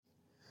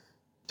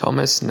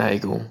Thomas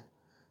Nagel,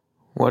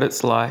 What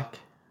It's Like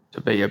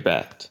to Be a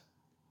Bat.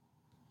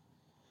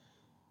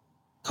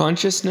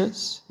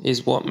 Consciousness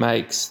is what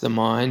makes the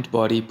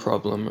mind-body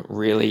problem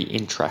really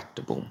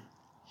intractable.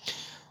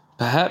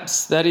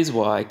 Perhaps that is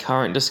why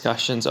current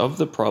discussions of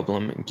the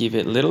problem give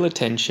it little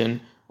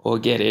attention or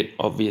get it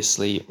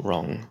obviously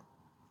wrong.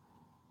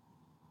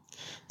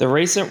 The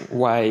recent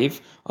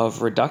wave of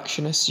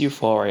reductionist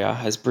euphoria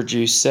has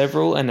produced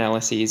several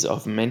analyses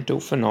of mental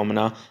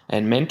phenomena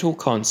and mental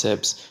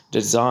concepts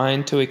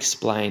designed to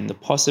explain the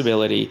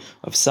possibility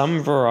of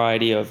some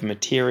variety of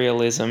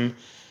materialism,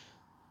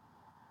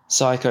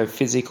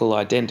 psychophysical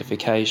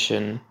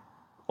identification,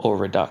 or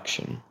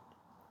reduction.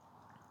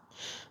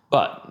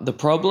 But the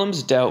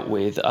problems dealt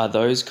with are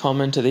those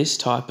common to this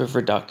type of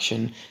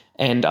reduction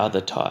and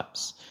other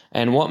types,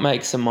 and what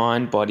makes a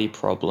mind-body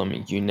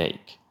problem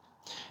unique.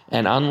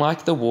 And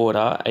unlike the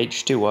water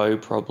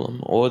H2O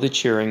problem or the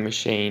Turing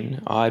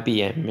machine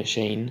IBM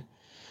machine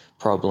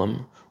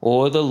problem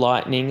or the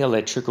lightning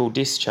electrical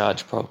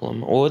discharge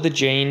problem or the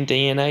gene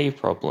DNA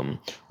problem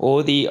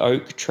or the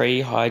oak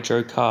tree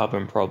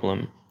hydrocarbon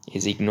problem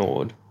is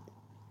ignored.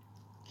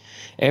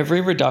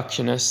 Every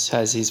reductionist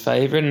has his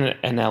favourite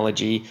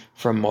analogy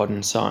from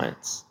modern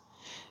science.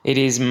 It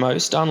is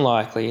most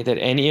unlikely that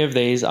any of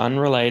these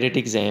unrelated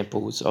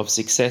examples of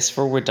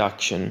successful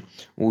reduction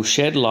will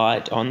shed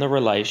light on the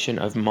relation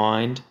of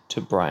mind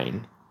to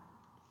brain.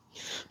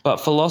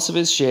 But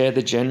philosophers share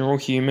the general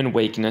human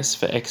weakness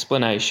for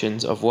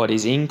explanations of what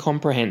is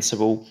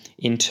incomprehensible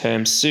in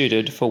terms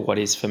suited for what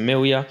is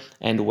familiar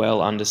and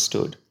well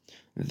understood,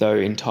 though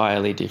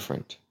entirely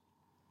different.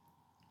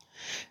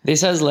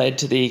 This has led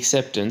to the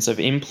acceptance of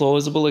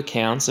implausible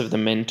accounts of the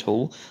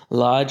mental,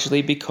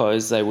 largely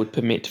because they would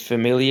permit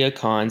familiar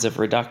kinds of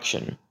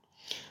reduction.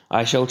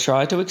 I shall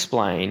try to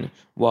explain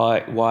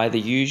why the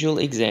usual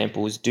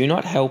examples do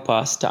not help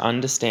us to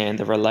understand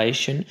the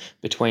relation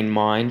between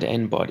mind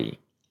and body.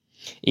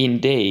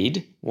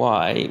 Indeed,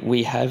 why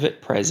we have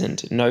at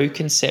present no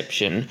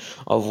conception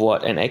of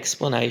what an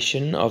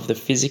explanation of the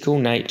physical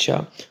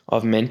nature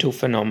of mental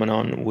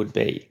phenomenon would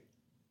be.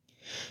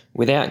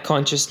 Without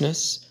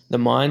consciousness, the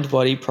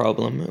mind-body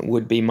problem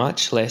would be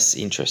much less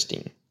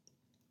interesting.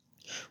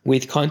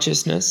 With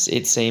consciousness,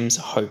 it seems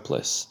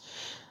hopeless.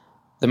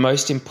 The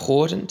most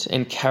important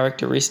and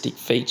characteristic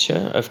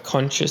feature of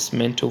conscious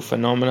mental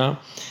phenomena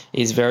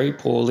is very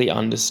poorly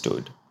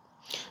understood.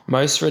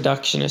 Most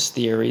reductionist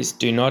theories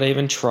do not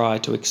even try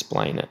to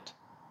explain it.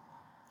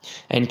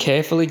 And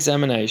careful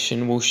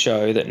examination will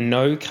show that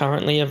no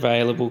currently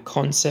available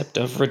concept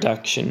of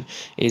reduction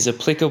is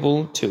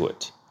applicable to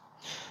it.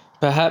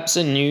 Perhaps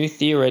a new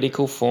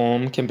theoretical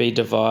form can be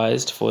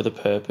devised for the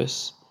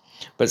purpose,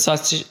 but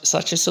such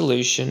a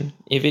solution,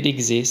 if it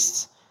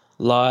exists,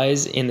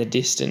 lies in the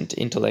distant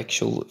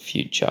intellectual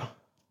future.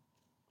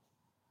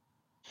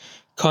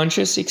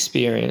 Conscious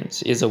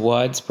experience is a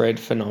widespread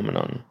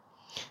phenomenon.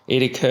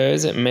 It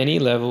occurs at many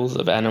levels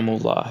of animal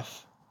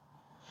life.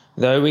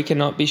 Though we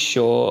cannot be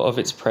sure of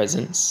its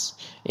presence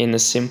in the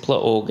simpler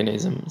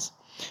organisms,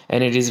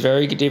 and it is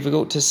very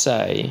difficult to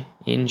say,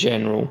 in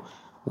general,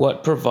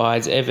 what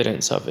provides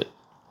evidence of it.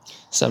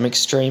 Some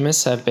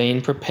extremists have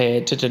been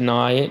prepared to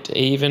deny it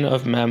even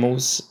of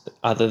mammals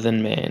other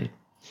than man.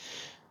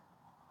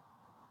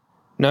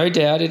 No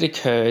doubt it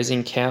occurs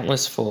in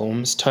countless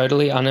forms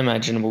totally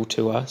unimaginable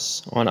to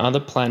us, on other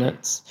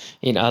planets,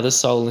 in other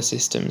solar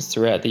systems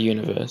throughout the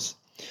universe.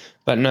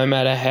 But no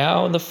matter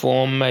how the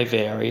form may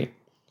vary,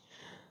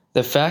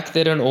 the fact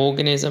that an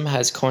organism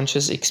has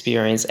conscious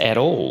experience at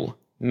all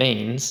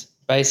means,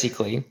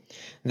 basically,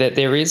 that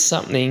there is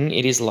something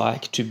it is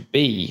like to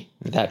be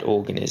that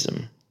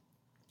organism.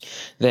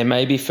 There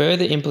may be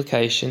further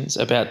implications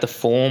about the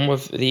form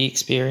of the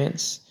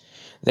experience.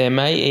 There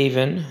may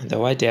even,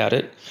 though I doubt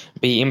it,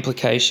 be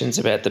implications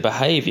about the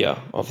behaviour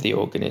of the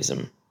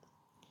organism.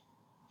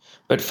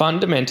 But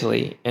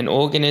fundamentally, an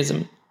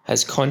organism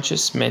has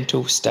conscious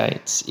mental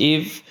states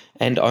if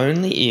and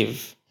only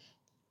if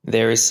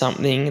there is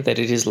something that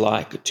it is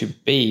like to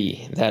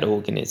be that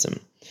organism.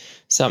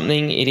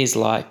 Something it is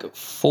like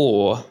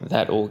for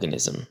that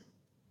organism.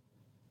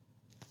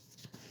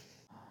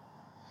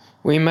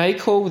 We may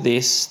call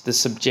this the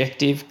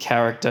subjective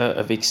character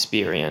of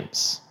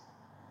experience.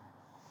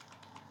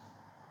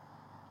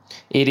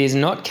 It is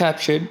not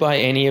captured by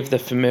any of the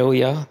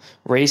familiar,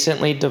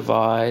 recently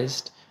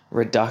devised,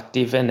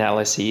 reductive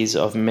analyses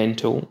of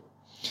mental,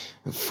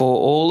 for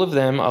all of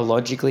them are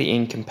logically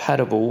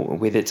incompatible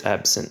with its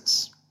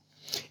absence.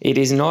 It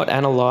is not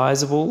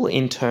analysable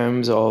in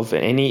terms of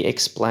any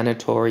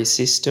explanatory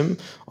system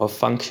of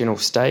functional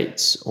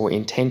states or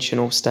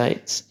intentional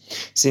states,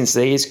 since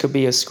these could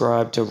be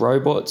ascribed to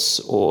robots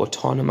or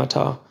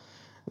automata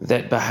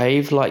that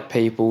behaved like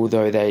people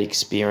though they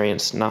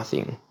experienced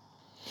nothing.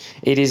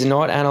 It is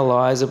not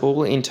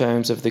analysable in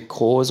terms of the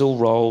causal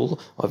role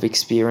of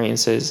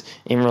experiences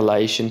in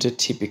relation to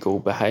typical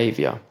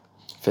behaviour,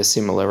 for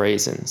similar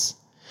reasons.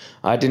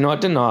 I do not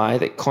deny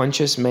that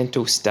conscious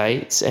mental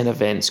states and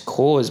events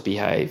cause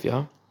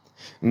behaviour,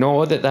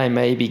 nor that they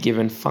may be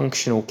given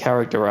functional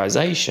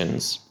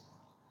characterizations.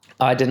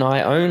 I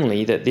deny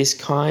only that this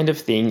kind of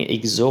thing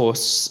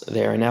exhausts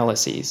their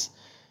analyses.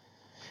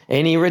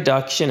 Any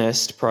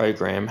reductionist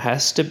program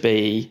has to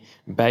be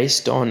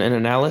based on an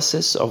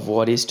analysis of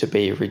what is to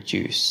be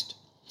reduced.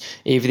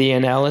 If the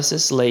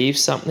analysis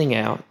leaves something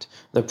out,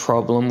 the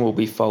problem will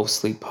be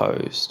falsely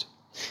posed.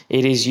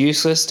 It is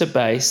useless to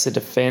base the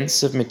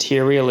defense of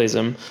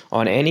materialism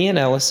on any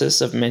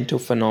analysis of mental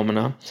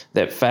phenomena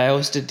that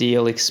fails to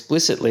deal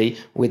explicitly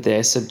with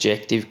their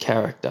subjective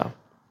character.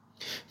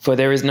 For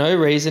there is no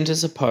reason to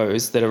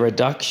suppose that a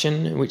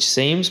reduction which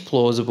seems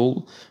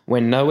plausible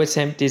when no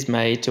attempt is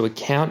made to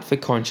account for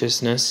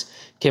consciousness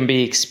can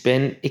be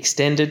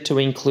extended to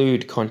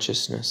include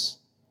consciousness.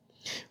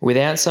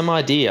 Without some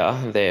idea,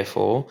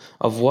 therefore,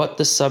 of what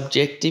the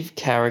subjective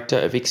character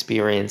of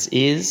experience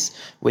is,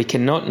 we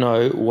cannot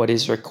know what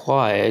is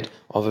required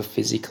of a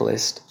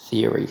physicalist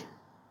theory.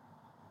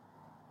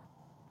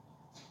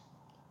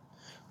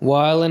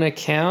 While an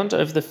account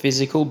of the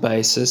physical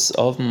basis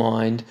of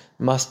mind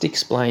must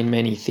explain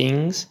many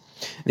things,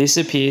 this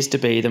appears to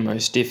be the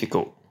most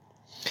difficult.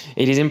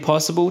 It is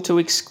impossible to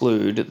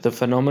exclude the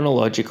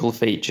phenomenological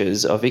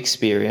features of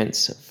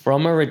experience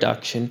from a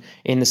reduction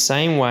in the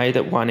same way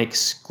that one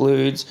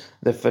excludes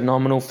the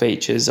phenomenal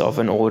features of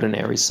an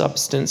ordinary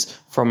substance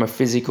from a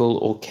physical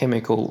or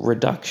chemical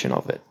reduction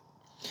of it,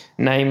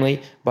 namely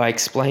by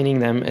explaining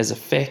them as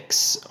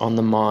effects on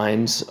the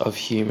minds of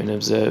human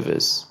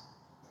observers.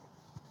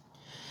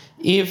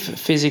 If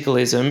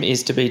physicalism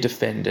is to be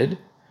defended,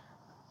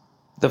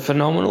 the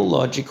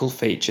phenomenological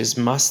features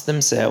must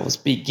themselves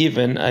be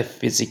given a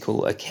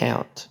physical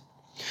account.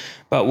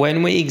 But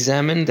when we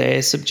examine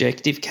their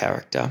subjective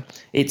character,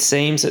 it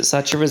seems that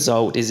such a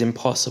result is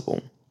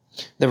impossible.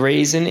 The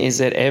reason is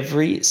that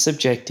every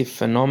subjective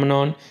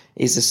phenomenon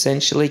is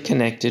essentially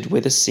connected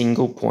with a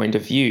single point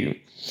of view,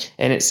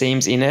 and it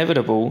seems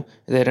inevitable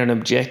that an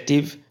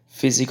objective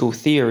physical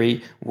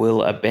theory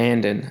will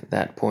abandon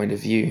that point of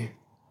view.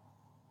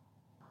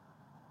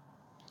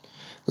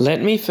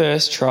 Let me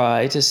first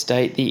try to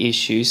state the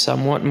issue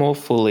somewhat more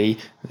fully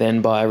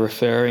than by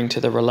referring to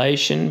the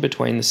relation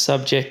between the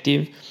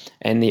subjective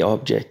and the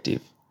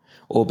objective,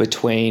 or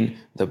between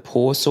the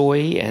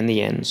porsoi and the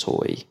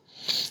ensoi.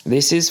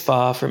 This is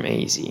far from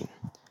easy.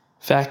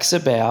 Facts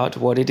about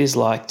what it is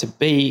like to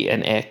be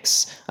an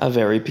X are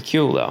very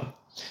peculiar,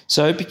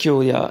 so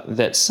peculiar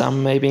that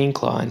some may be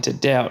inclined to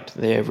doubt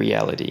their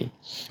reality,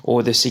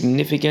 or the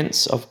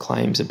significance of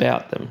claims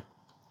about them.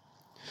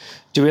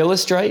 To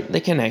illustrate the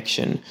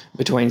connection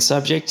between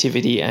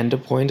subjectivity and a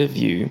point of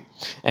view,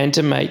 and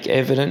to make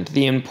evident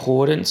the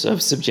importance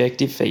of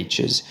subjective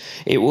features,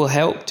 it will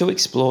help to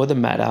explore the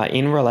matter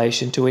in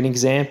relation to an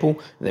example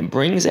that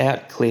brings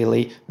out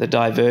clearly the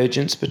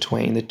divergence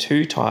between the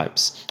two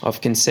types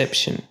of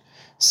conception,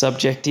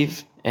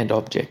 subjective and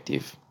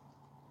objective.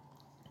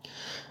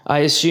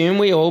 I assume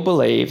we all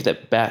believe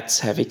that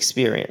bats have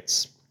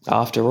experience.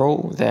 After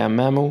all, they are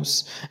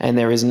mammals, and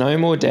there is no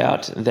more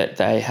doubt that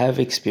they have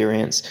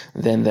experience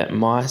than that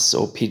mice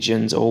or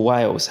pigeons or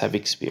whales have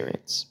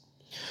experience.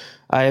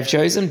 I have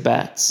chosen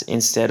bats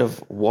instead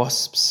of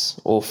wasps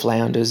or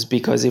flounders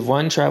because if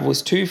one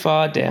travels too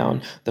far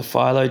down the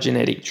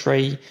phylogenetic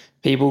tree,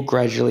 people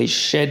gradually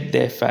shed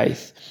their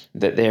faith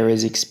that there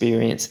is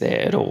experience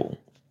there at all.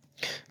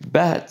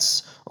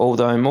 Bats,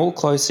 although more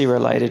closely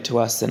related to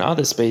us than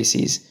other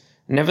species,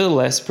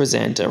 nevertheless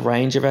present a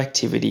range of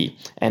activity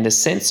and a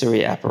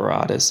sensory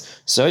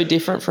apparatus so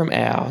different from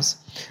ours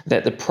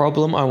that the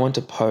problem I want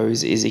to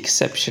pose is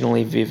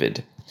exceptionally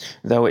vivid,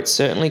 though it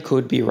certainly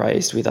could be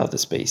raised with other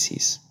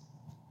species.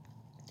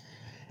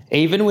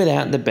 Even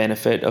without the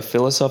benefit of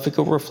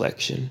philosophical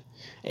reflection,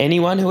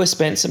 anyone who has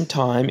spent some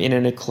time in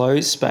an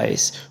enclosed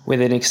space with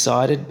an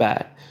excited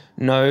bat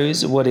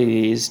knows what it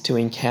is to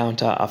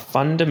encounter a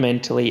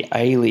fundamentally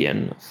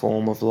alien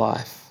form of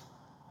life.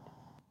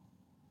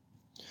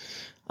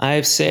 I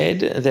have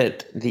said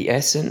that the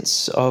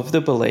essence of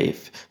the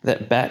belief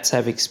that bats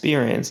have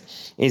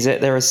experience is that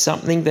there is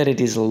something that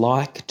it is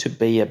like to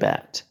be a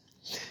bat.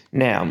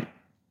 Now,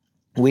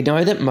 we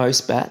know that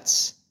most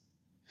bats,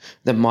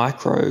 the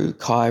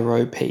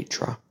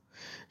Microchiroptera,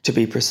 to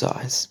be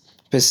precise,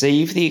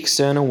 perceive the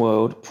external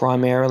world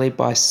primarily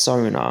by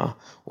sonar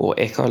or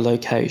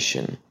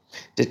echolocation,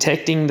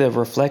 detecting the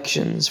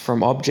reflections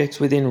from objects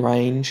within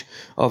range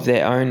of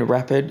their own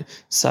rapid,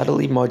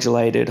 subtly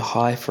modulated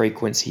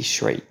high-frequency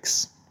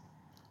shrieks.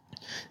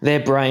 Their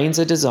brains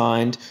are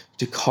designed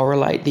to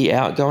correlate the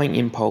outgoing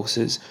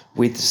impulses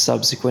with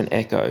subsequent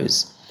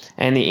echoes,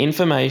 and the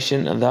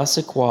information thus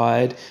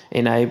acquired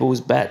enables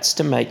bats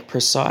to make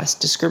precise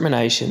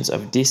discriminations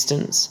of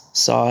distance,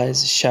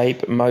 size,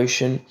 shape,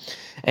 motion,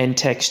 and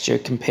texture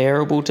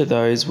comparable to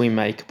those we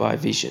make by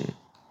vision.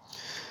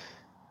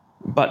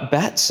 But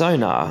bat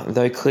sonar,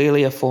 though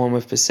clearly a form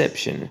of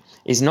perception,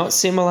 is not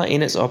similar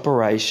in its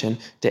operation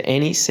to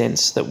any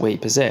sense that we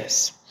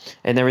possess,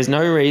 and there is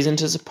no reason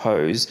to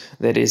suppose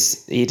that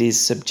it is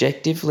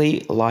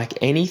subjectively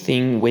like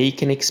anything we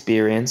can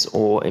experience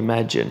or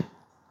imagine.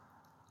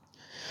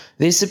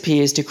 This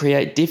appears to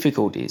create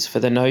difficulties for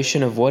the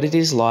notion of what it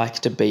is like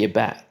to be a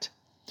bat.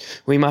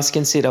 We must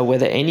consider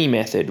whether any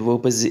method will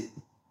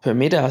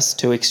permit us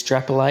to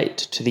extrapolate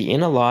to the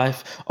inner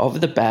life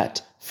of the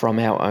bat from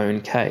our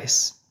own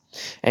case,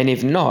 and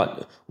if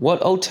not,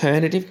 what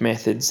alternative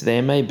methods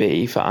there may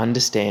be for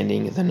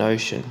understanding the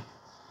notion.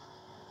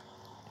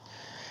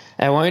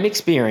 Our own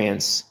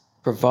experience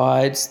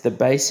provides the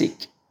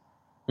basic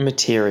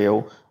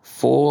material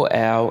for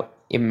our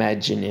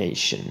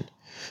imagination,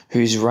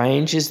 whose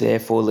range is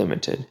therefore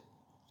limited.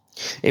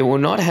 It will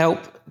not help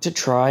to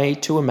try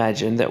to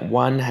imagine that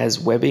one has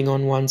webbing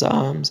on one's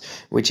arms,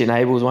 which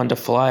enables one to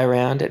fly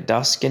around at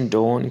dusk and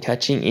dawn,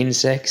 catching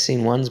insects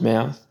in one's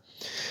mouth,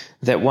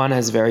 that one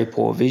has very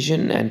poor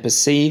vision and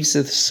perceives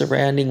the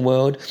surrounding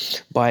world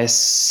by a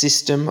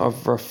system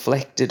of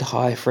reflected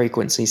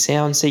high-frequency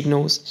sound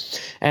signals,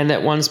 and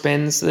that one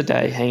spends the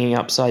day hanging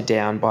upside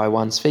down by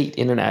one's feet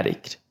in an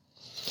attic.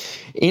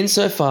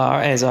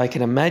 Insofar as I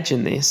can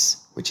imagine this,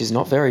 which is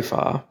not very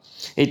far,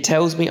 it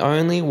tells me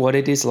only what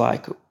it is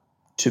like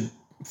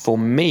for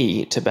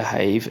me to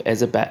behave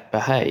as a bat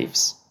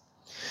behaves.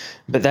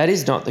 But that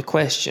is not the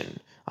question.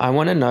 I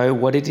want to know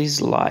what it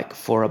is like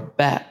for a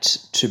bat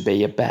to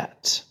be a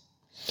bat.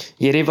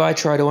 Yet if I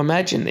try to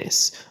imagine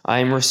this, I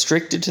am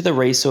restricted to the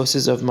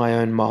resources of my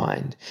own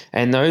mind,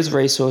 and those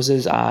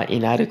resources are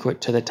inadequate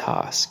to the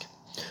task.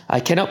 I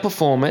cannot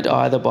perform it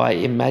either by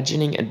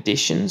imagining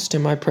additions to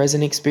my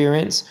present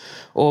experience,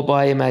 or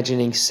by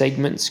imagining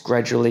segments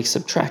gradually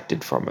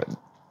subtracted from it,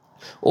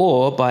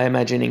 or by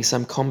imagining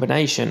some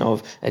combination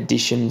of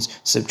additions,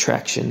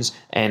 subtractions,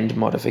 and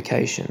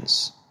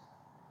modifications.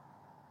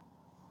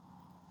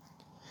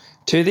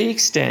 To the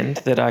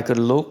extent that I could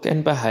look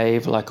and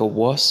behave like a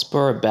wasp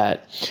or a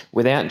bat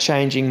without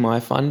changing my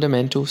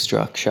fundamental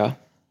structure,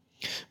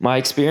 my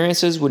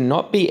experiences would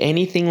not be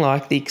anything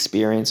like the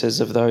experiences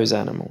of those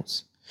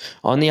animals.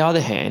 On the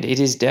other hand, it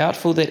is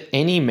doubtful that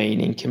any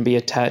meaning can be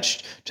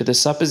attached to the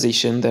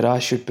supposition that I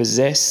should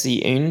possess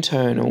the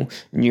internal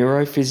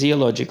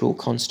neurophysiological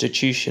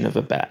constitution of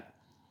a bat.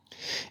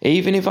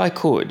 Even if I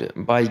could,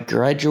 by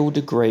gradual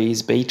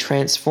degrees, be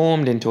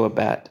transformed into a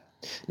bat,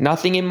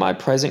 nothing in my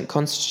present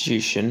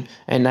constitution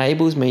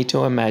enables me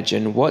to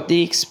imagine what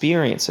the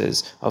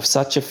experiences of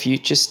such a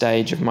future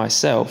stage of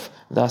myself,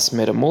 thus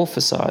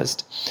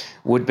metamorphosized,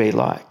 would be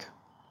like.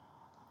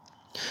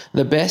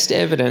 The best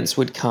evidence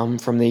would come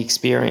from the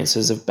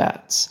experiences of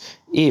bats,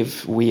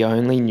 if we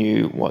only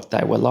knew what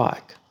they were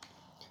like.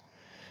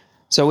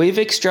 So if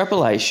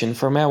extrapolation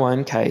from our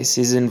own case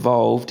is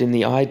involved in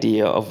the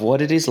idea of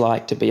what it is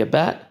like to be a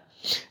bat,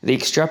 the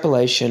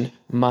extrapolation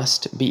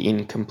must be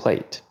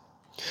incomplete.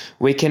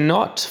 We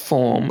cannot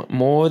form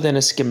more than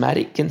a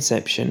schematic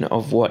conception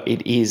of what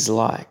it is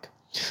like.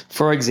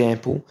 For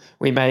example,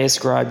 we may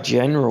ascribe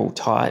general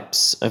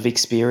types of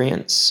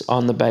experience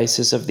on the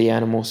basis of the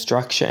animal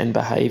structure and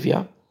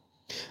behaviour.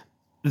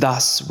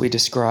 Thus, we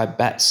describe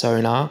bat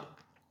sonar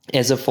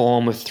as a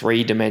form of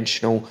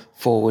three-dimensional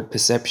forward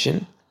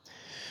perception.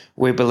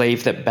 We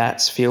believe that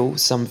bats feel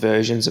some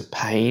versions of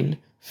pain,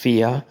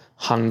 fear,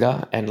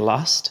 hunger, and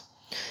lust,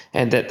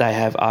 and that they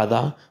have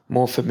other,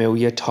 more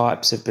familiar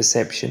types of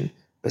perception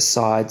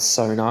besides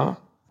sonar.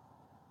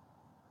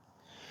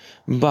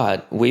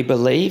 But we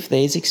believe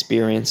these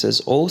experiences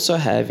also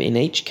have in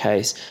each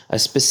case a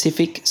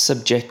specific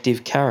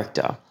subjective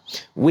character,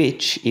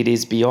 which it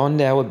is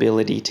beyond our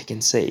ability to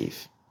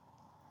conceive.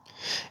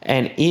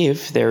 And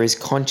if there is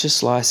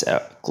conscious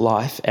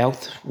life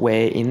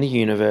elsewhere in the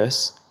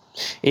universe,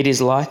 it is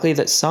likely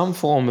that some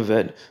form of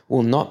it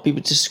will not be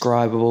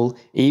describable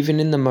even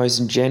in the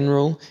most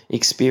general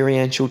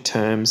experiential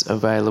terms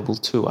available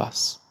to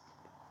us.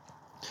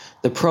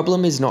 The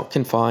problem is not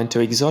confined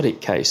to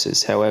exotic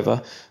cases,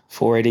 however,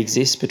 for it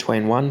exists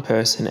between one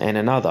person and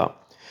another.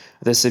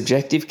 The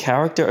subjective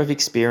character of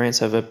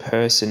experience of a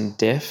person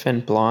deaf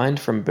and blind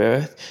from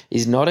birth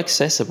is not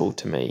accessible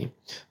to me,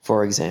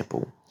 for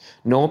example,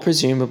 nor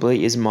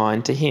presumably is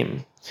mine to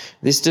him.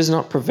 This does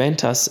not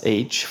prevent us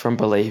each from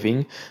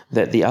believing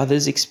that the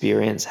other's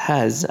experience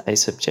has a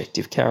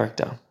subjective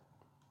character.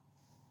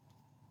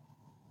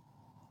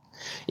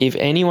 If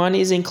anyone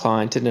is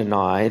inclined to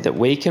deny that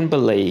we can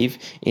believe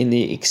in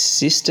the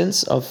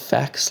existence of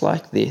facts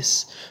like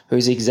this,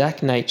 whose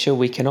exact nature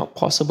we cannot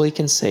possibly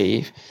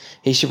conceive,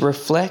 he should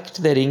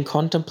reflect that in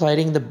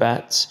contemplating the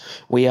bats,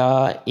 we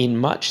are in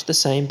much the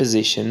same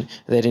position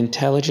that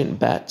intelligent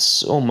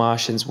bats or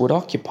Martians would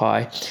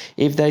occupy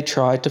if they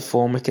tried to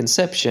form a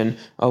conception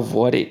of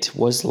what it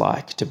was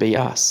like to be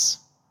us.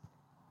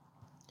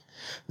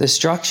 The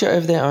structure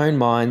of their own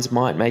minds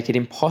might make it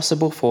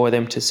impossible for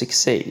them to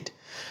succeed,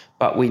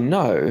 but we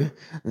know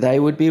they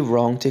would be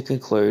wrong to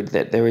conclude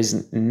that there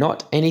is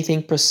not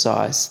anything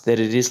precise that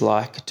it is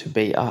like to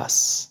be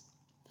us,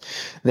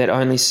 that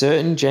only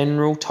certain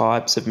general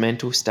types of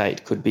mental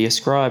state could be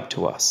ascribed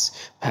to us.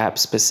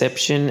 Perhaps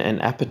perception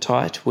and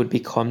appetite would be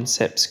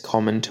concepts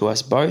common to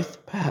us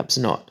both, perhaps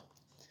not.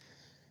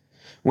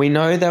 We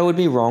know they would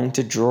be wrong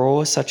to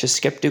draw such a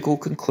skeptical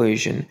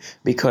conclusion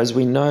because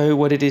we know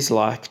what it is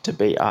like to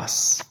be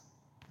us.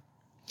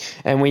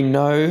 And we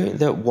know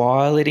that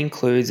while it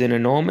includes an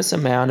enormous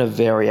amount of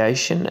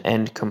variation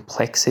and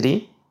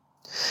complexity,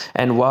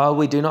 and while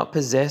we do not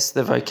possess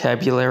the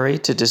vocabulary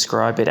to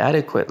describe it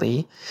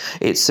adequately,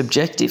 its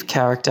subjective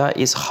character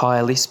is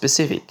highly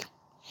specific,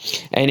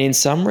 and in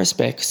some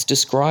respects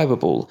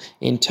describable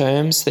in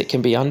terms that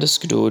can be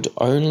understood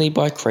only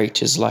by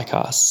creatures like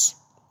us.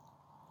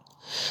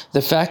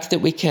 The fact that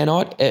we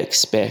cannot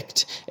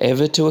expect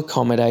ever to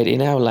accommodate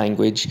in our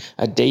language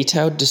a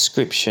detailed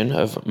description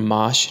of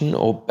Martian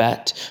or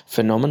bat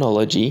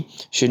phenomenology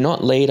should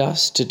not lead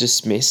us to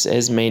dismiss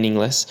as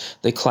meaningless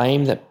the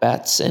claim that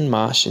bats and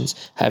Martians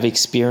have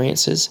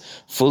experiences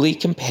fully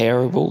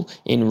comparable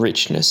in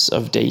richness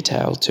of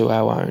detail to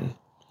our own.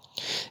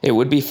 It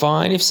would be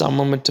fine if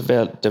someone would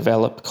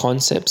develop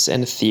concepts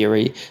and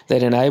theory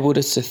that enabled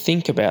us to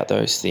think about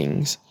those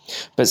things,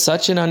 but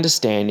such an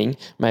understanding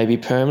may be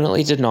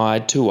permanently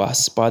denied to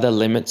us by the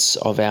limits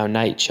of our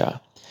nature,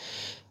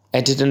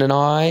 and to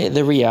deny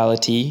the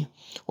reality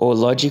or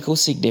logical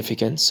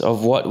significance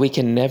of what we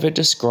can never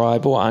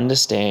describe or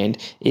understand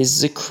is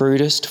the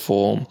crudest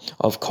form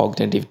of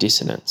cognitive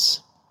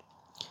dissonance.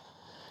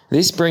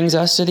 This brings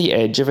us to the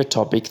edge of a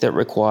topic that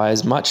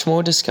requires much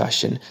more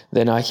discussion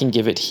than I can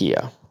give it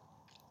here,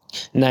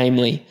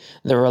 namely,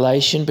 the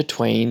relation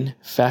between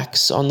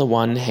facts on the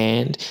one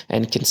hand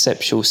and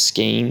conceptual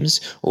schemes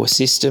or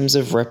systems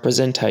of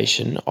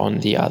representation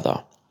on the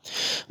other.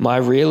 My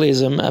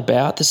realism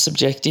about the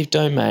subjective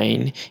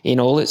domain in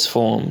all its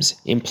forms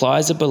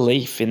implies a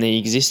belief in the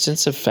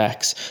existence of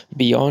facts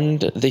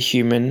beyond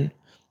the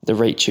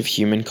reach of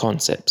human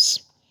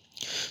concepts.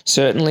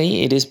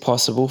 Certainly, it is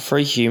possible for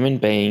a human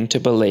being to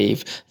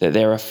believe that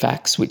there are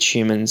facts which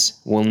humans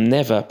will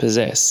never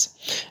possess,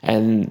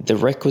 and the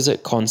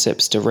requisite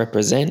concepts to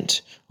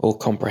represent or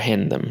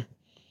comprehend them.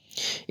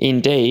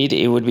 Indeed,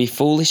 it would be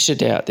foolish to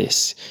doubt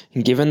this,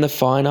 given the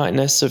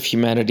finiteness of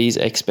humanity's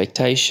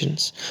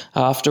expectations.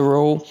 After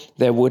all,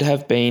 there would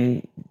have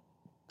been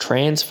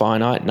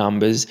transfinite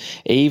numbers,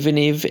 even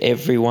if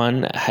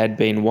everyone had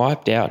been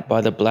wiped out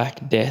by the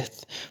Black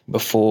Death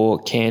before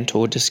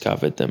Cantor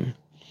discovered them.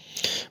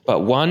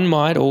 But one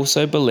might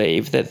also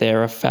believe that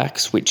there are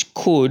facts which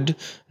could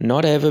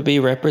not ever be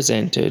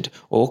represented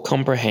or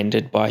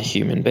comprehended by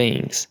human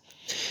beings,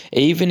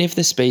 even if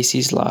the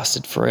species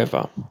lasted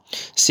forever,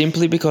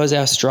 simply because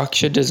our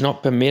structure does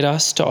not permit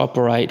us to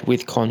operate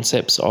with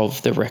concepts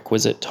of the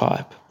requisite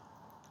type.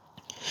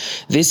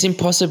 This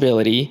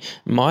impossibility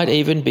might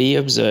even be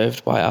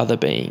observed by other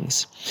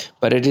beings,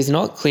 but it is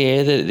not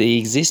clear that the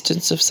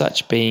existence of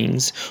such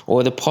beings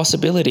or the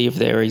possibility of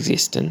their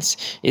existence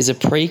is a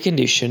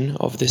precondition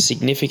of the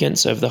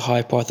significance of the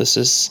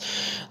hypothesis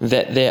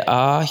that there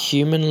are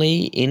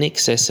humanly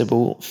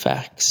inaccessible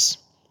facts.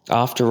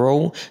 After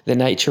all, the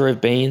nature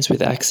of beings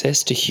with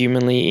access to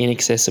humanly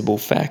inaccessible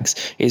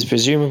facts is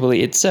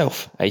presumably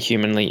itself a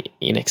humanly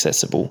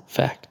inaccessible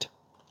fact.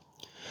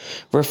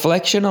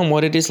 Reflection on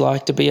what it is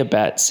like to be a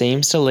bat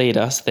seems to lead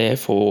us,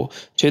 therefore,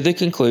 to the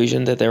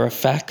conclusion that there are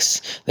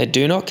facts that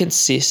do not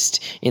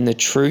consist in the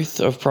truth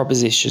of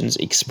propositions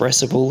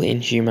expressible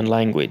in human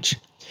language.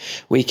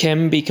 We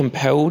can be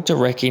compelled to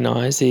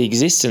recognize the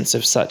existence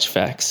of such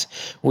facts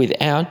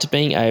without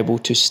being able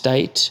to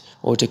state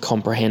or to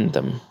comprehend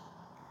them.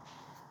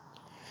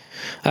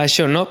 I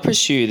shall not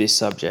pursue this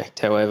subject,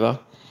 however.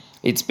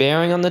 Its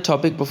bearing on the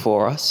topic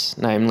before us,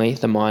 namely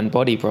the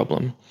mind-body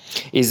problem,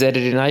 is that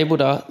it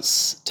enabled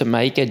us to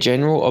make a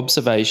general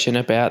observation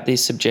about the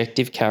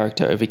subjective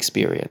character of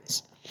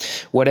experience.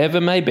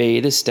 Whatever may be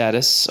the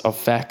status of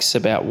facts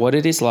about what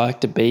it is like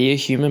to be a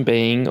human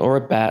being or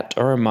a bat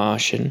or a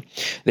Martian,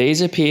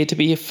 these appear to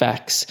be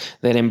facts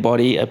that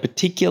embody a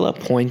particular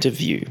point of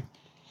view.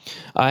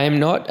 I am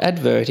not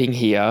adverting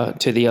here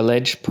to the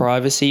alleged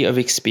privacy of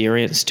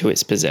experience to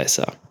its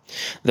possessor.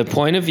 The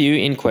point of view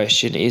in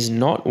question is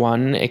not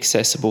one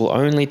accessible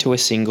only to a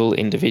single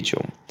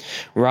individual.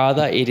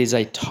 Rather, it is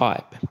a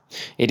type.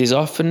 It is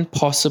often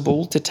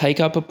possible to take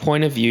up a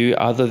point of view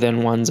other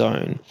than one's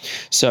own,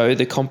 so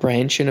the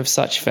comprehension of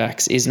such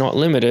facts is not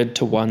limited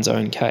to one's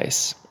own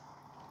case.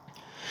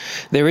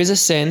 There is a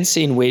sense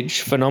in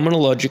which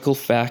phenomenological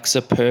facts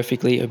are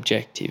perfectly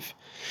objective.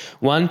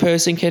 One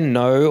person can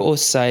know or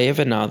say of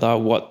another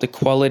what the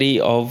quality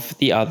of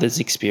the other's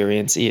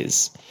experience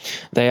is.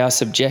 They are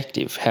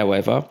subjective,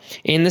 however,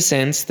 in the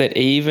sense that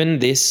even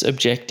this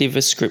objective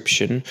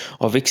ascription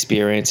of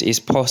experience is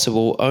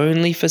possible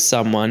only for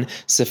someone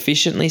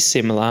sufficiently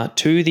similar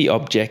to the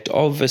object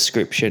of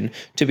ascription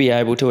to be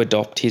able to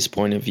adopt his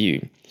point of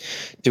view,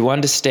 to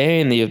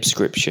understand the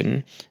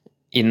ascription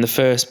in the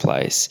first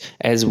place,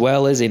 as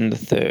well as in the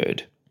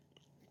third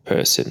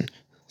person,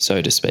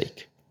 so to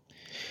speak.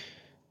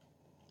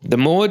 The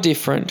more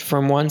different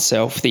from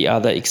oneself the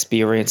other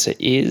experiencer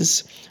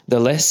is, the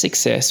less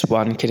success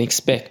one can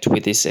expect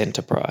with this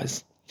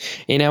enterprise.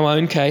 In our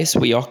own case,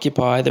 we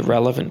occupy the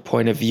relevant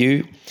point of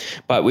view,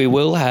 but we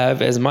will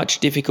have as much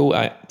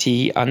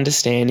difficulty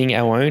understanding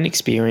our own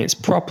experience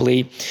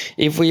properly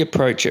if we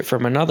approach it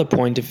from another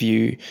point of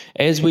view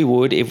as we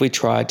would if we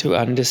tried to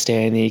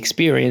understand the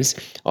experience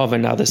of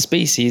another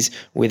species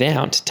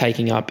without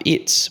taking up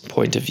its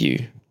point of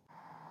view.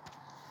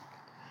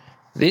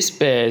 This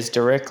bears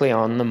directly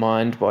on the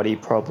mind-body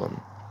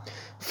problem.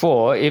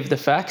 For if the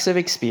facts of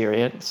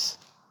experience,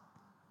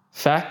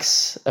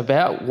 facts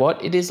about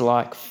what it is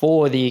like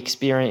for the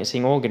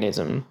experiencing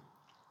organism,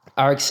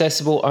 are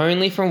accessible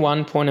only from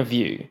one point of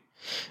view,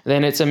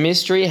 then it's a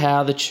mystery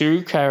how the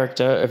true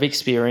character of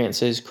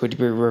experiences could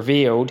be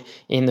revealed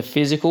in the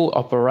physical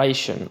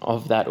operation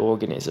of that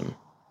organism.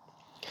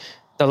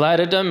 The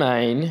latter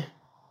domain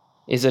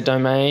is a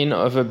domain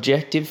of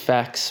objective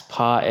facts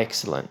par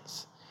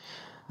excellence,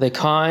 the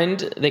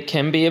kind that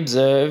can be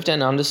observed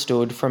and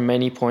understood from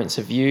many points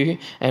of view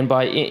and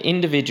by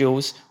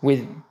individuals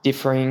with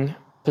differing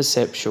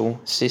perceptual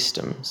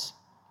systems.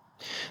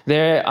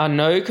 There are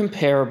no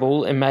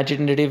comparable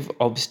imaginative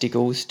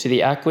obstacles to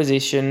the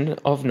acquisition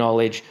of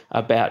knowledge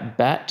about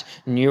bat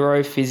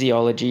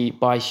neurophysiology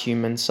by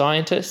human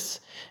scientists,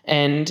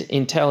 and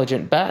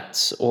intelligent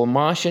bats or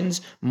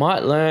Martians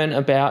might learn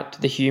about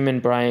the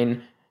human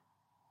brain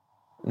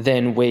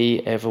than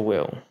we ever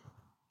will.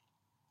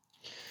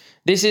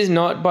 This is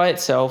not by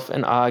itself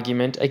an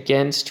argument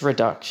against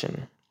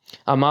reduction.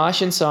 A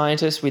Martian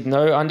scientist with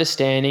no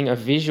understanding of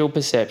visual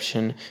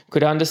perception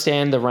could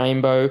understand the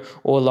rainbow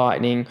or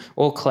lightning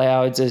or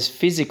clouds as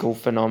physical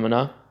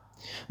phenomena,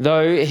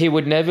 though he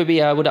would never be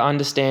able to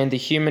understand the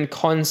human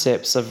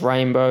concepts of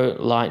rainbow,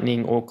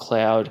 lightning or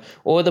cloud,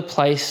 or the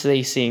place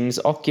these things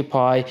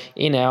occupy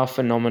in our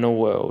phenomenal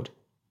world.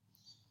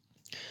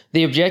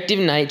 The objective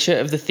nature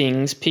of the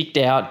things picked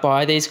out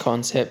by these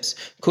concepts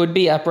could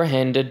be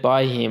apprehended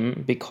by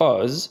him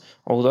because,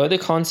 although the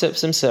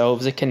concepts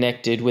themselves are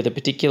connected with a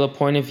particular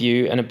point of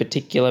view and a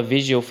particular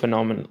visual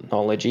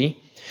phenomenology,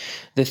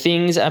 the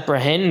things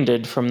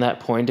apprehended from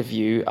that point of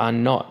view are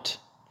not.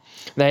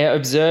 They are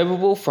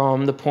observable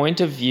from the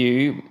point of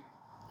view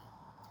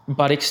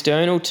but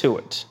external to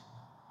it.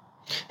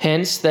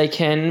 Hence, they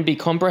can be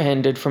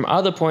comprehended from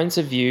other points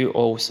of view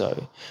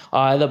also,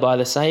 either by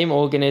the same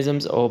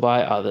organisms or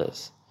by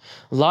others.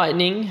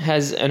 Lightning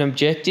has an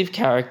objective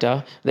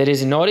character that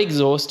is not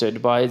exhausted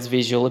by its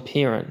visual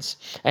appearance,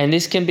 and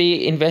this can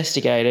be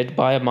investigated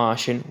by a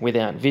Martian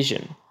without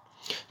vision.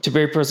 To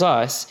be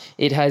precise,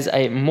 it has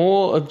a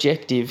more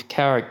objective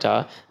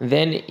character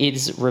than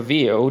is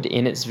revealed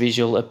in its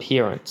visual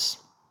appearance.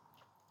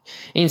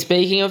 In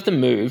speaking of the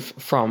move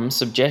from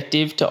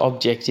subjective to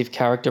objective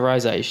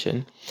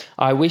characterization,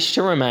 I wish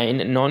to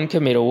remain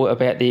non-committal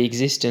about the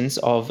existence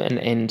of an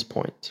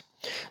endpoint,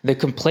 the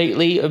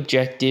completely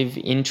objective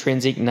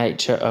intrinsic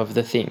nature of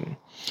the thing,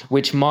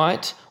 which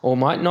might or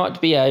might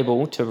not be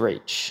able to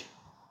reach.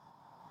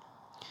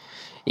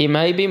 It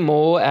may be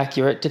more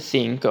accurate to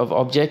think of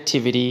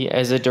objectivity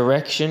as a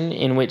direction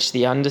in which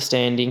the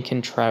understanding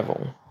can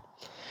travel.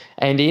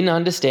 And in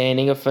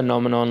understanding a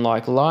phenomenon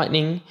like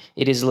lightning,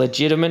 it is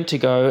legitimate to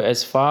go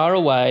as far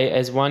away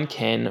as one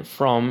can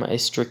from a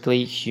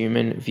strictly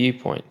human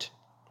viewpoint.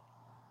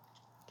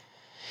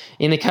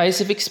 In the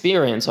case of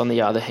experience, on the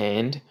other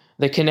hand,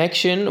 the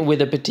connection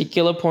with a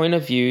particular point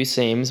of view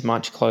seems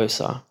much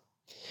closer.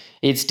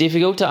 It's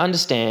difficult to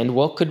understand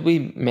what could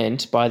be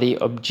meant by the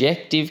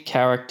objective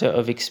character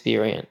of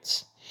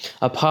experience,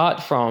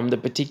 apart from the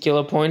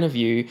particular point of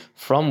view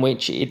from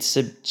which its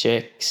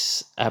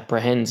subjects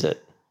apprehends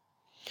it.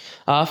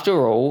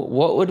 After all,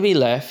 what would be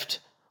left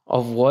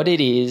of what it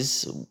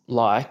is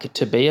like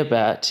to be a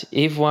bat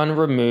if one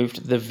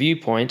removed the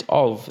viewpoint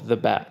of the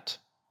bat?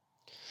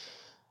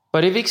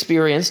 But if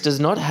experience does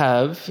not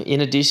have,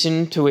 in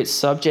addition to its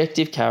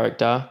subjective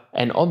character,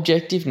 an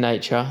objective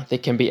nature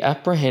that can be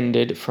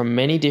apprehended from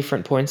many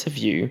different points of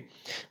view,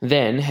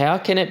 then how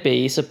can it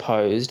be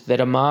supposed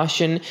that a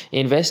Martian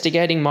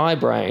investigating my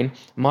brain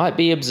might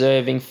be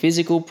observing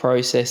physical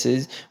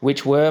processes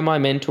which were my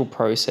mental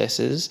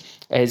processes,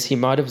 as he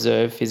might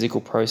observe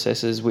physical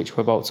processes which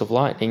were bolts of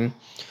lightning,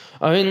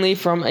 only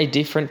from a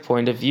different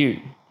point of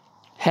view?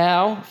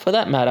 How, for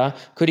that matter,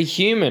 could a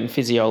human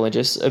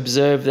physiologist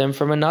observe them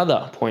from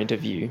another point of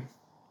view?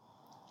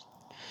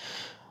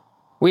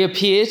 We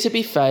appear to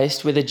be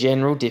faced with a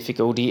general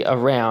difficulty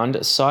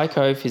around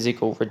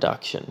psychophysical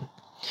reduction.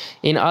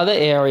 In other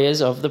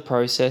areas of the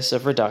process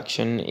of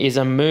reduction is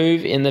a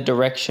move in the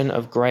direction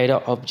of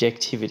greater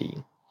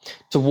objectivity,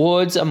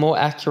 towards a more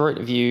accurate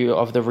view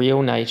of the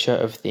real nature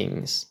of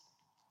things.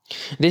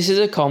 This is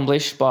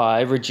accomplished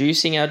by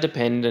reducing our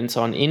dependence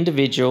on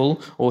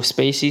individual or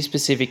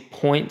species-specific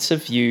points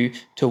of view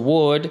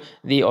toward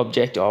the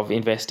object of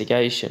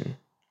investigation.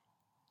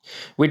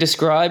 We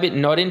describe it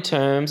not in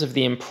terms of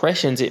the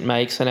impressions it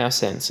makes on our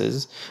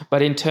senses,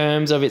 but in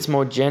terms of its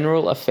more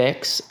general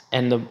effects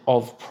and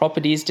of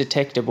properties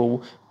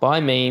detectable by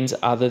means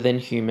other than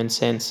human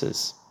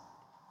senses.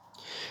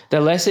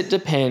 The less it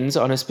depends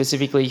on a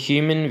specifically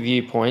human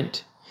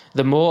viewpoint,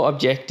 the more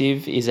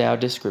objective is our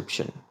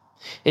description.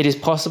 It is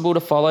possible to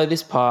follow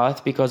this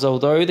path because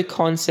although the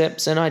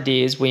concepts and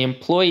ideas we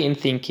employ in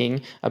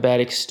thinking about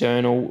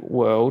external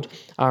world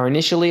are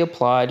initially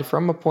applied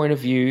from a point of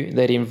view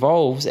that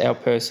involves our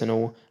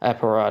personal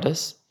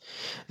apparatus,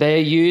 they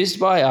are used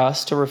by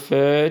us to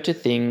refer to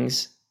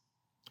things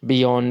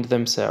beyond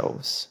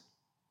themselves,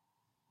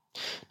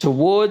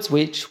 towards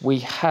which we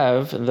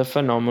have the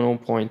phenomenal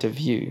point of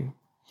view.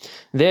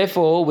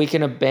 Therefore, we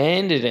can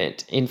abandon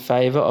it in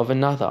favour of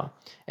another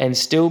and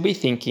still be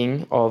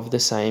thinking of the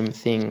same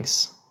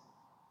things.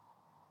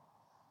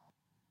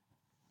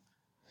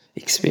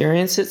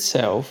 Experience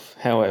itself,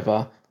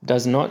 however,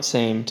 does not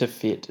seem to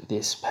fit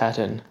this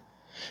pattern.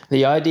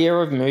 The idea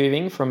of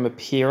moving from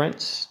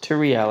appearance to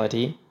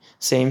reality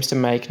seems to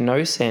make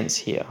no sense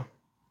here.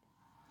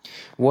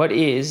 What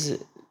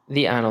is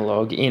the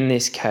analogue in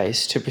this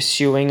case to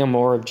pursuing a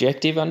more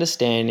objective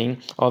understanding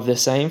of the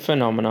same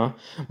phenomena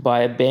by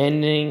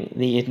abandoning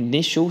the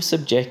initial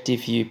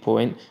subjective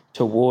viewpoint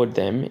toward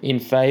them in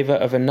favour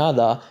of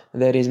another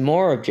that is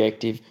more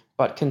objective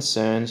but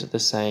concerns the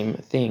same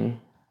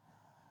thing?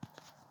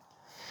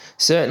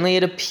 Certainly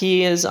it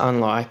appears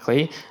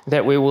unlikely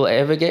that we will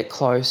ever get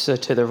closer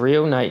to the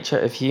real nature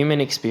of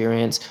human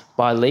experience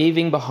by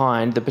leaving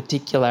behind the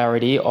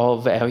particularity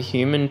of our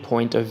human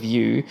point of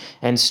view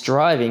and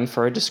striving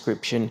for a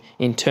description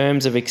in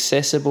terms of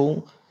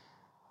accessible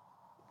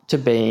to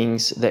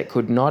beings that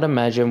could not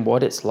imagine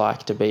what it's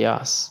like to be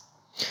us.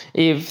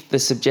 If the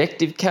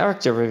subjective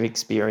character of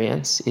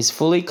experience is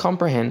fully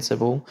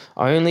comprehensible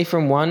only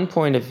from one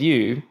point of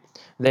view,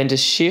 then to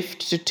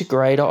shift to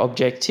greater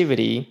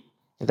objectivity,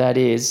 that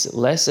is,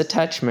 less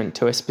attachment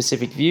to a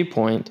specific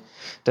viewpoint,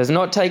 does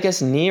not take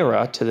us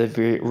nearer to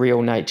the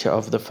real nature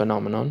of the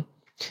phenomenon.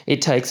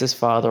 It takes us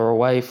farther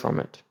away from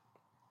it.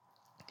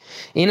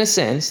 In a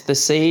sense, the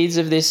seeds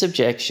of this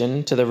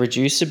objection to the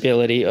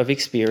reducibility of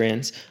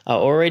experience are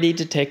already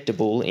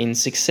detectable in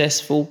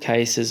successful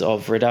cases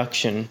of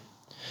reduction.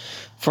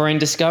 For in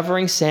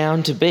discovering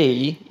sound to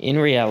be, in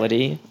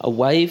reality, a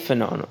wave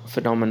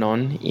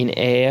phenomenon in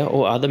air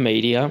or other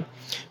media,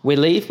 we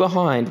leave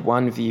behind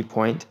one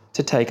viewpoint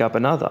to take up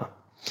another,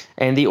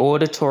 and the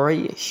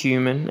auditory,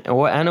 human,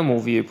 or animal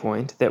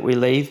viewpoint that we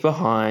leave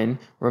behind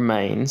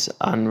remains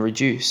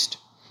unreduced.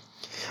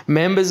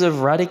 Members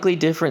of radically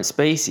different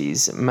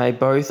species may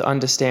both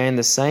understand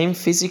the same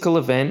physical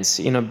events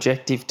in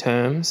objective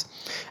terms,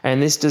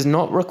 and this does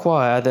not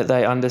require that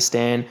they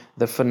understand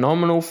the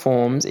phenomenal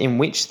forms in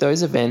which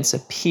those events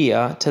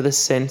appear to the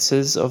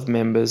senses of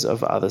members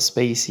of other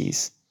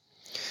species.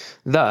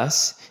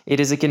 Thus, it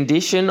is a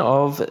condition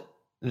of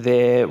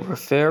their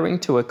referring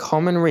to a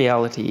common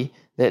reality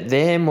that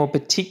their more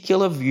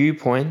particular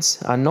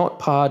viewpoints are not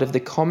part of the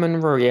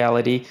common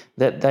reality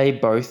that they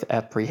both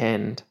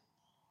apprehend.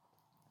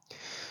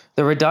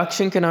 The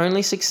reduction can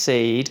only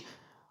succeed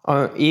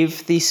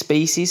if the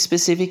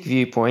species-specific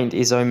viewpoint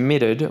is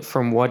omitted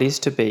from what is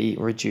to be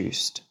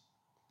reduced.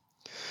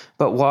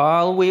 But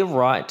while we are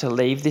right to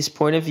leave this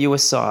point of view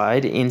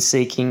aside in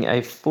seeking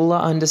a fuller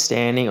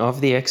understanding of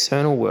the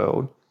external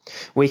world,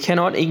 we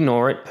cannot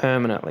ignore it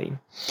permanently,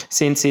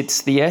 since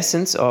it's the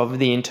essence of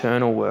the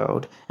internal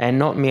world and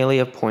not merely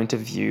a point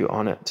of view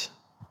on it.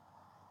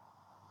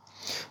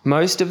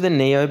 Most of the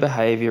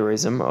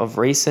neo-behaviorism of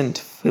recent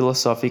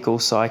philosophical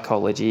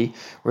psychology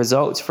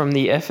results from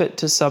the effort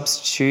to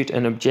substitute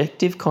an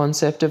objective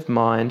concept of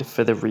mind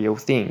for the real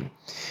thing,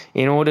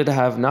 in order to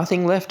have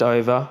nothing left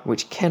over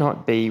which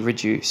cannot be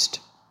reduced.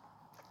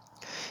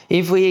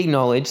 If we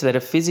acknowledge that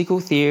a physical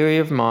theory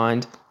of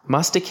mind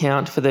must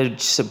account for the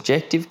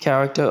subjective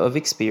character of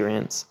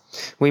experience,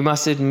 we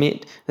must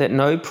admit that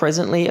no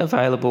presently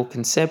available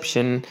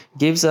conception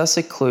gives us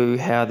a clue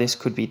how this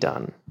could be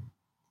done.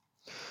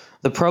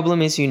 The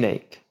problem is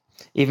unique.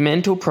 If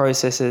mental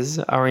processes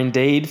are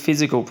indeed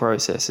physical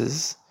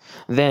processes,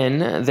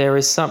 then there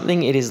is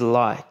something it is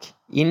like,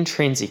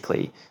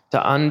 intrinsically,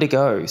 to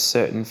undergo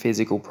certain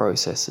physical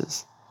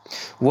processes.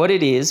 What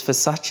it is for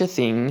such a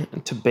thing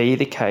to be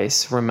the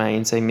case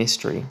remains a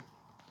mystery.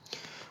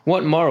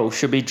 What moral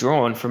should be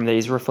drawn from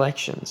these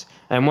reflections,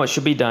 and what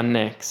should be done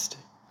next?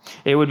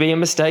 It would be a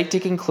mistake to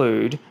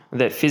conclude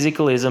that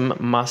physicalism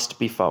must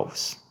be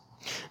false.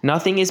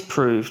 Nothing is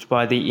proved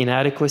by the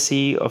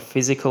inadequacy of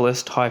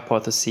physicalist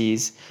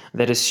hypotheses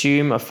that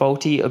assume a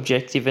faulty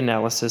objective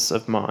analysis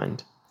of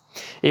mind.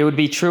 It would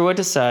be truer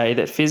to say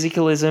that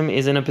physicalism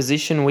is in a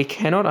position we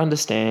cannot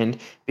understand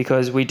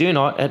because we do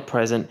not at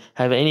present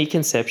have any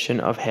conception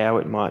of how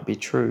it might be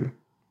true.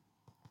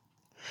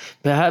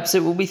 Perhaps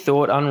it will be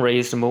thought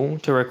unreasonable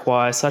to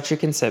require such a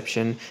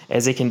conception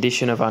as a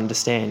condition of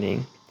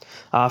understanding.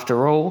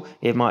 After all,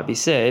 it might be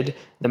said,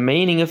 the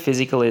meaning of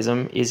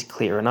physicalism is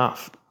clear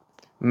enough.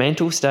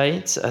 Mental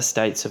states are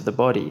states of the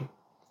body.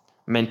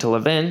 Mental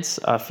events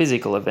are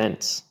physical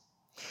events.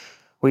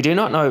 We do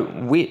not know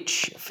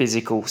which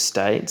physical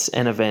states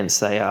and events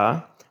they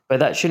are,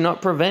 but that should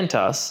not prevent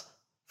us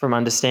from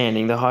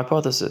understanding the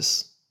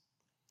hypothesis.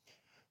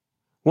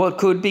 What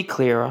could be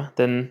clearer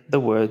than the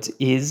words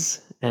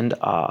is and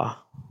are?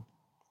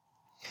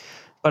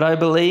 But I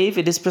believe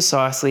it is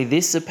precisely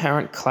this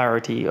apparent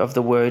clarity of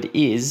the word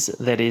is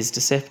that is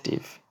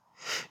deceptive.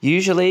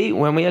 Usually,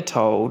 when we are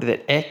told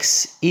that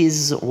X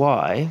is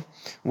Y,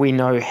 we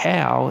know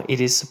how it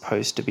is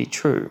supposed to be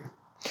true.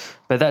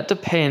 But that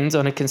depends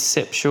on a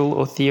conceptual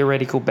or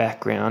theoretical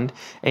background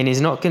and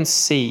is not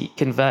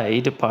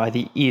conveyed by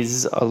the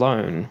is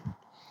alone.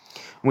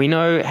 We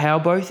know how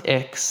both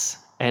X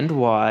and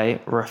Y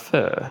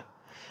refer,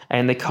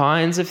 and the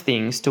kinds of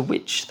things to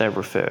which they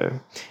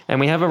refer, and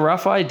we have a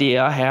rough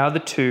idea how the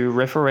two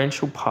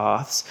referential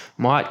paths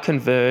might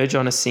converge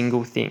on a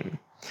single thing,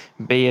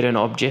 be it an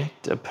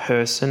object, a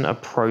person, a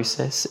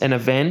process, an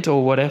event,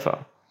 or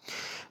whatever.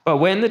 But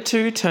when the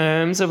two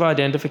terms of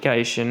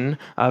identification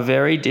are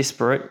very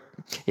disparate,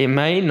 it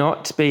may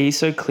not be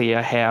so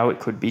clear how it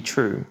could be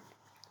true.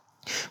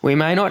 We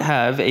may not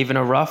have even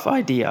a rough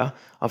idea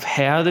of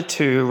how the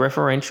two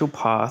referential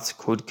paths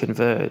could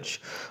converge,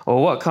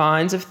 or what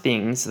kinds of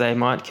things they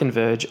might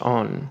converge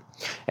on,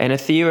 and a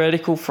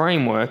theoretical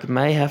framework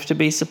may have to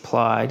be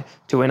supplied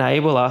to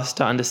enable us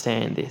to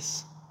understand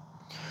this.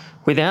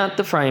 Without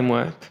the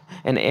framework,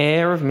 an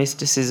air of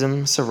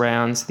mysticism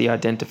surrounds the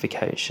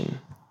identification.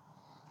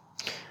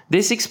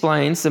 This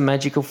explains the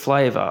magical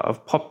flavour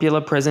of popular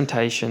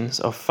presentations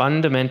of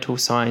fundamental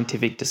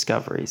scientific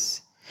discoveries,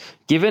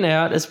 given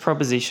out as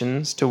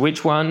propositions to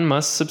which one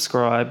must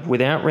subscribe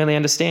without really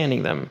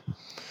understanding them.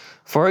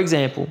 For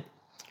example,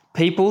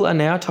 people are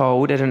now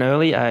told at an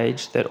early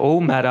age that all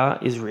matter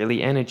is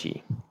really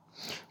energy.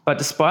 But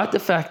despite the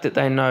fact that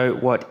they know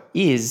what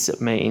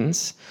is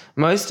means,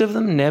 most of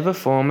them never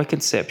form a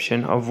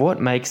conception of what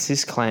makes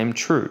this claim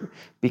true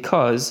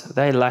because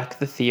they lack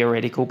the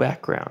theoretical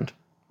background.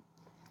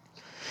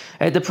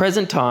 At the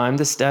present time,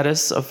 the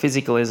status of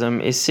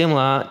physicalism is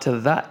similar to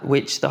that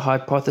which the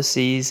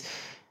hypotheses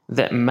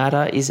that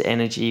matter is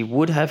energy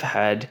would have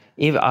had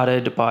if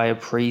uttered by a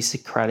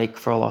pre-Socratic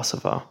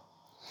philosopher.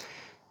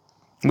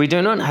 We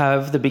do not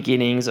have the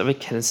beginnings of a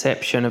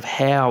conception of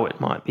how it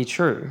might be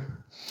true.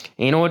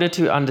 In order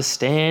to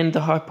understand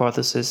the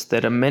hypothesis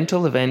that a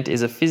mental event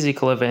is a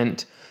physical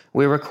event,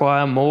 we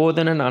require more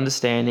than an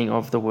understanding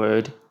of the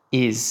word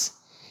is.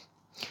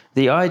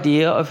 The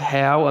idea of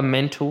how a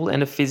mental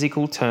and a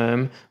physical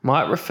term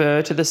might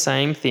refer to the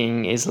same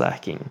thing is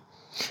lacking,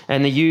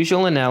 and the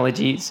usual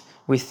analogies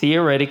with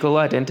theoretical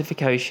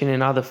identification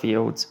in other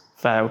fields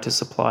fail to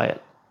supply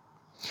it.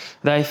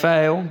 They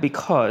fail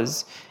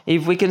because,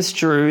 if we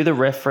construe the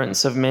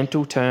reference of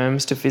mental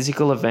terms to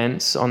physical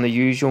events on the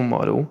usual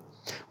model,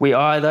 we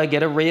either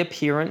get a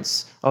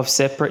reappearance of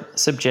separate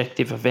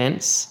subjective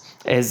events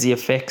as the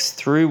effects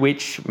through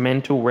which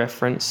mental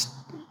reference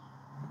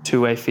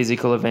to a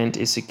physical event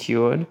is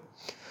secured,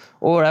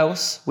 or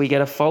else we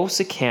get a false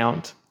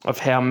account of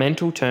how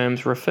mental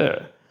terms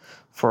refer,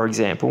 for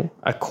example,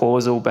 a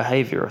causal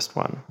behaviourist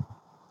one.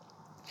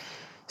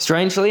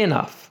 Strangely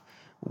enough,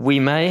 we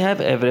may have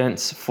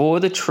evidence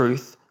for the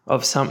truth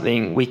of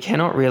something we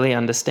cannot really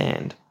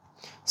understand.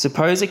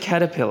 Suppose a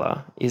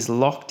caterpillar is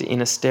locked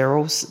in a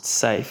sterile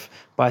safe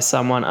by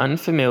someone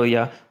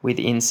unfamiliar with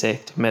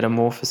insect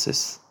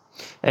metamorphosis,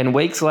 and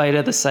weeks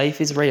later the safe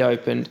is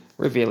reopened,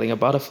 revealing a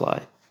butterfly.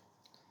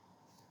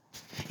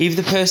 If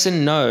the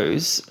person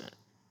knows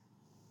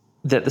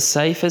that the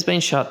safe has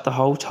been shut the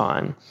whole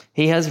time,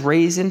 he has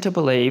reason to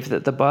believe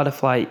that the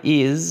butterfly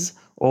is,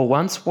 or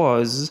once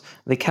was,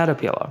 the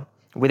caterpillar,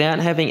 without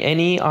having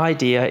any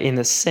idea in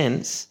the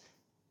sense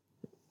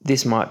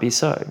this might be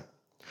so.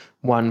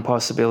 One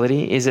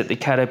possibility is that the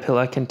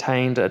caterpillar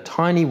contained a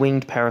tiny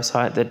winged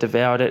parasite that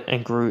devoured it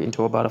and grew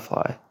into a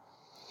butterfly.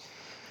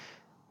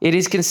 It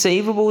is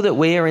conceivable that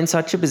we are in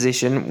such a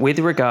position with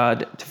regard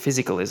to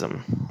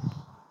physicalism.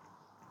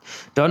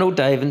 Donald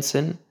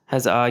Davidson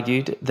has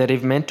argued that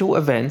if mental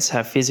events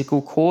have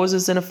physical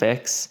causes and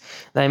effects,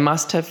 they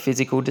must have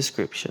physical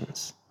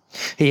descriptions.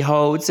 He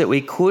holds that we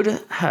could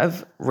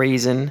have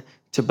reason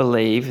to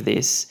believe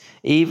this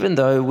even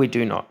though we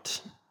do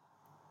not,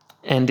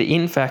 and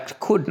in fact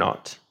could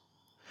not,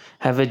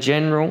 have a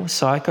general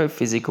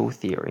psychophysical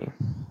theory.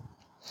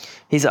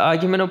 His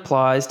argument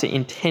applies to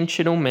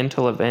intentional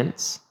mental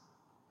events,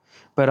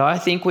 but I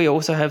think we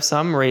also have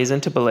some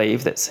reason to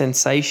believe that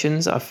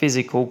sensations are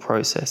physical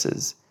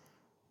processes,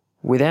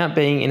 without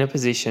being in a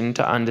position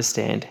to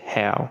understand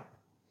how.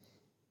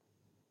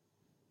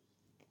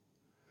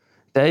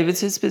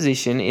 Davidson's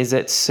position is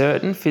that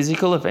certain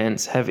physical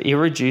events have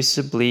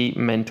irreducibly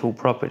mental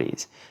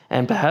properties,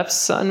 and perhaps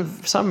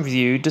some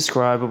view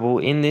describable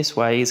in this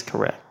way is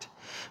correct,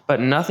 but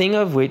nothing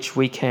of which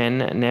we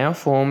can now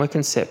form a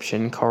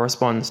conception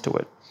corresponds to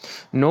it,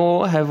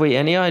 nor have we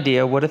any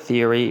idea what a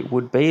theory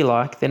would be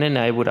like that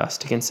enabled us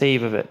to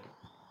conceive of it.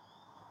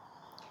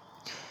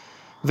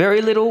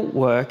 Very little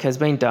work has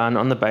been done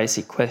on the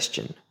basic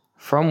question,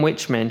 from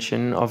which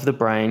mention of the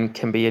brain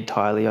can be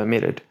entirely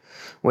omitted,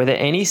 whether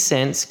any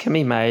sense can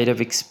be made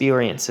of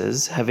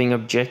experiences having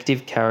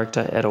objective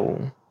character at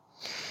all.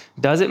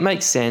 Does it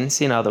make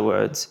sense, in other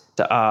words,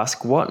 to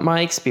ask what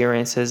my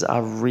experiences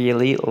are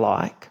really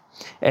like,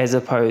 as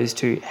opposed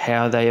to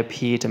how they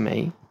appear to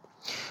me?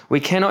 We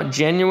cannot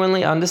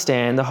genuinely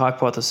understand the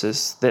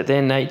hypothesis that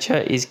their nature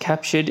is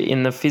captured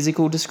in the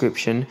physical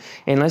description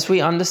unless we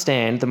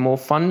understand the more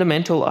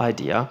fundamental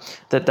idea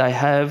that they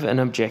have an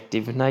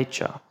objective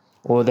nature,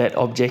 or that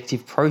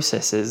objective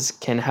processes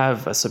can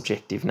have a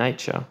subjective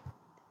nature.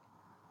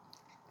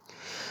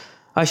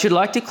 I should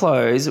like to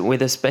close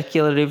with a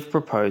speculative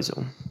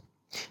proposal.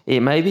 It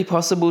may be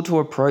possible to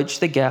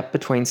approach the gap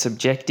between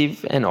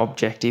subjective and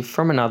objective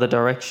from another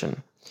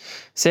direction.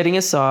 Setting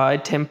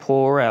aside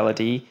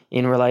temporality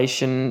in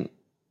relation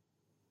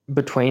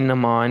between the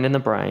mind and the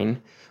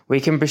brain, we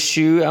can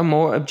pursue a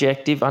more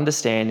objective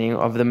understanding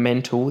of the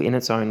mental in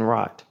its own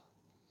right.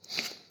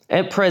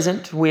 At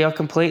present, we are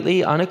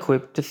completely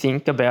unequipped to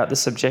think about the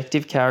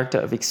subjective character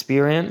of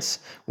experience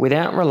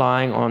without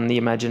relying on the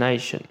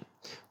imagination,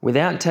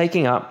 without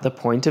taking up the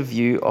point of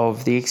view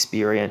of the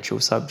experiential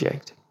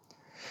subject.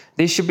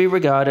 This should be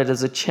regarded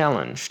as a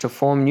challenge to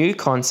form new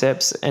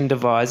concepts and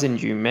devise a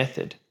new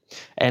method,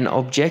 an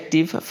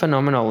objective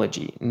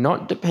phenomenology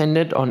not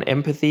dependent on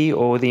empathy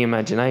or the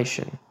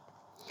imagination.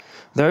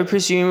 Though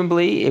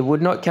presumably it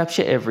would not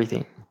capture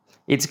everything,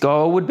 its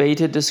goal would be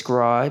to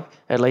describe,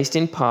 at least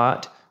in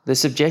part, the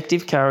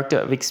subjective character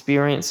of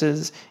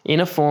experiences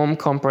in a form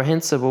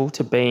comprehensible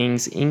to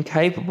beings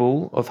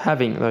incapable of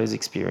having those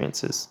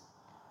experiences.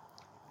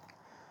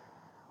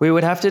 We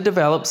would have to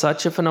develop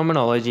such a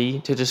phenomenology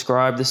to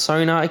describe the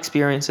sonar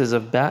experiences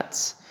of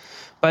bats,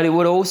 but it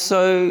would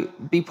also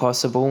be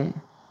possible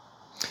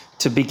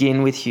to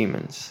begin with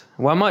humans.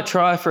 One might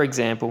try, for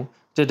example,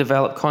 to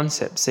develop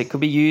concepts that could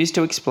be used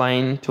to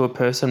explain to a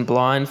person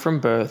blind from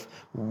birth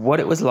what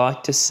it was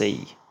like to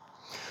see.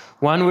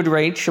 One would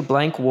reach a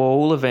blank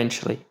wall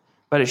eventually,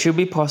 but it should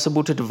be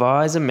possible to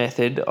devise a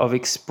method of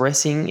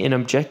expressing in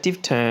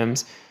objective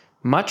terms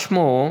much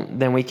more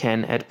than we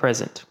can at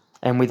present,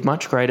 and with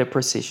much greater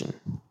precision.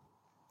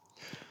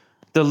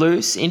 The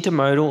loose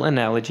intermodal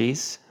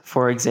analogies,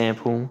 for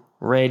example,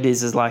 red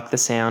is like the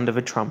sound of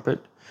a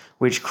trumpet,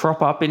 which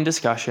crop up in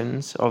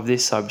discussions of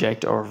this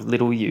subject are of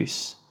little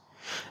use.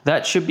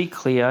 That should be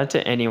clear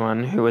to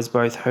anyone who has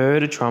both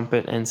heard a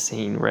trumpet and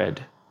seen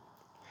red.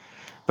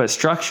 But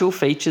structural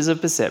features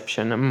of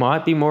perception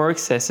might be more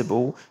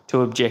accessible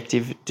to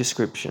objective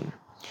description,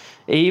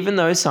 even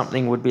though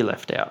something would be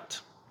left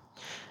out.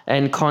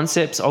 And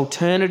concepts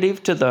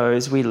alternative to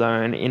those we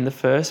learn in the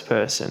first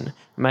person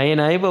may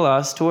enable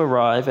us to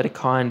arrive at a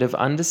kind of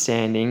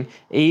understanding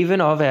even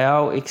of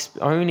our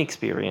own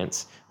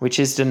experience, which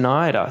is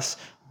denied us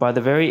by the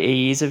very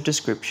ease of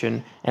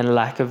description and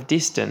lack of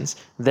distance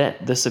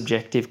that the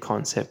subjective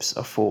concepts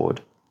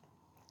afford.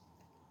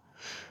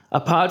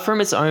 Apart from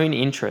its own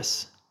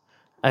interests,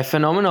 a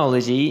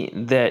phenomenology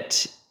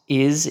that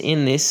is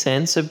in this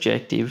sense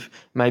objective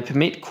may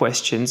permit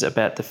questions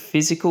about the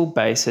physical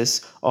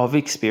basis of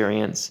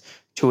experience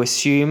to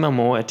assume a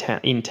more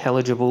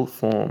intelligible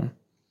form.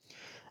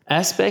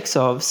 Aspects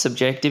of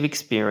subjective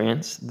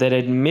experience that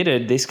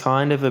admitted this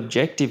kind of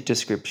objective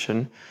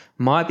description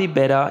might be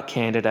better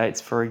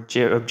candidates for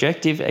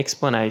objective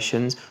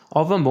explanations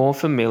of a more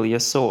familiar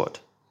sort.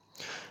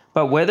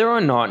 But whether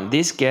or not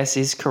this guess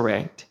is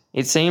correct,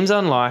 it seems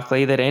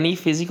unlikely that any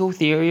physical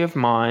theory of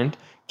mind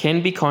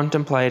can be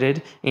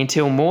contemplated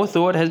until more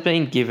thought has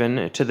been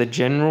given to the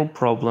general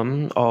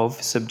problem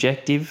of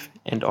subjective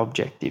and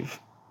objective.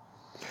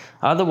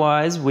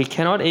 Otherwise, we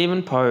cannot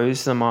even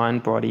pose the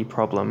mind-body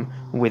problem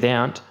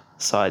without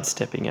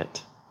sidestepping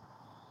it.